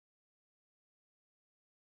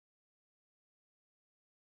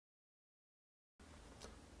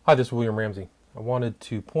Hi, this is William Ramsey. I wanted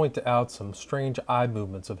to point out some strange eye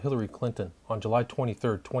movements of Hillary Clinton on July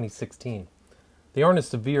 23, 2016. They aren't as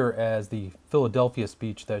severe as the Philadelphia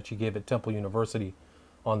speech that she gave at Temple University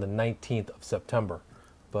on the 19th of September,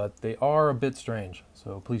 but they are a bit strange,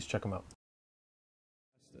 so please check them out.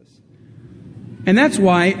 And that's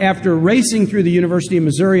why, after racing through the University of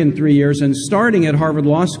Missouri in 3 years and starting at Harvard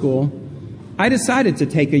Law School, I decided to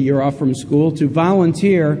take a year off from school to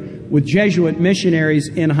volunteer with Jesuit missionaries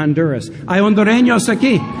in Honduras. ¿Hay hondureños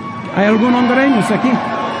aquí? ¿Hay algún hondureños aquí?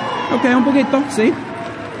 Okay, un poquito, sí.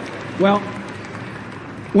 Well,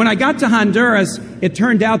 when I got to Honduras, it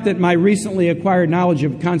turned out that my recently acquired knowledge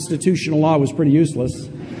of constitutional law was pretty useless.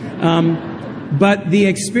 But the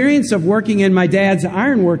experience of working in my dad's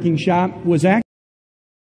ironworking shop was actually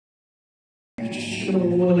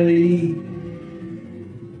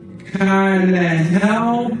kind of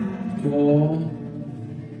helpful.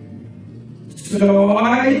 So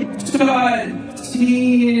I taught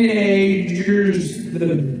teenagers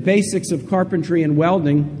the basics of carpentry and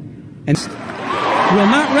welding, and will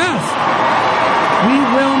not rest. We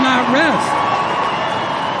will not rest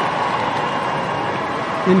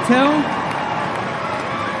until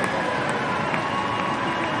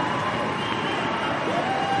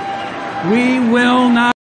we will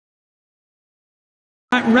not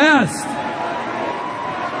rest.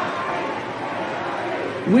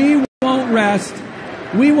 We won't rest.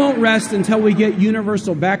 We won't rest until we get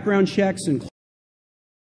universal background checks and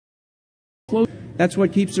close. That's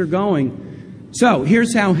what keeps her going. So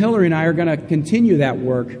here's how Hillary and I are going to continue that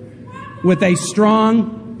work with a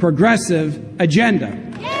strong, progressive agenda.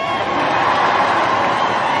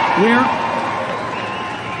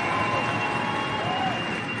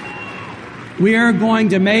 We are going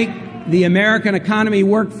to make the American economy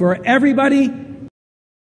work for everybody,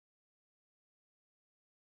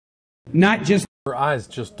 not just Her eyes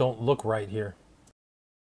just don't look right here.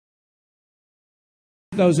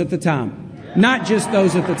 those at the top. Not just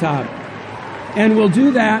those at the top. And we'll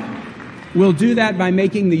do that by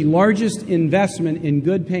making the largest investment in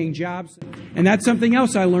good-paying jobs. And that's something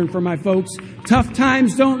else I learned from my folks. Tough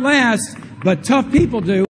times don't last, but tough people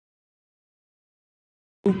do.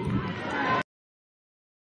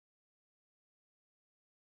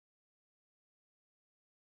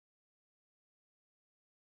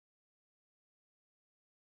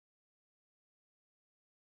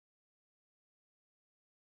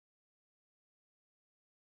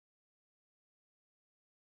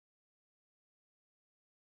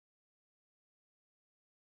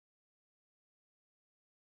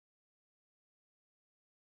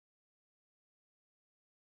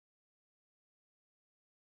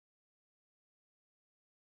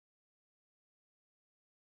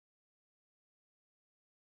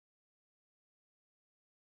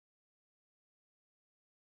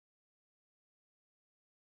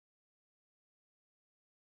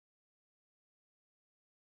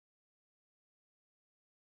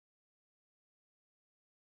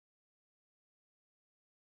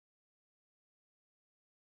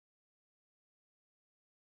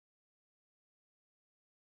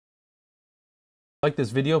 Like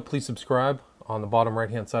this video, please subscribe on the bottom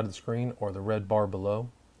right hand side of the screen or the red bar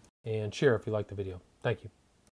below, and share if you like the video. Thank you.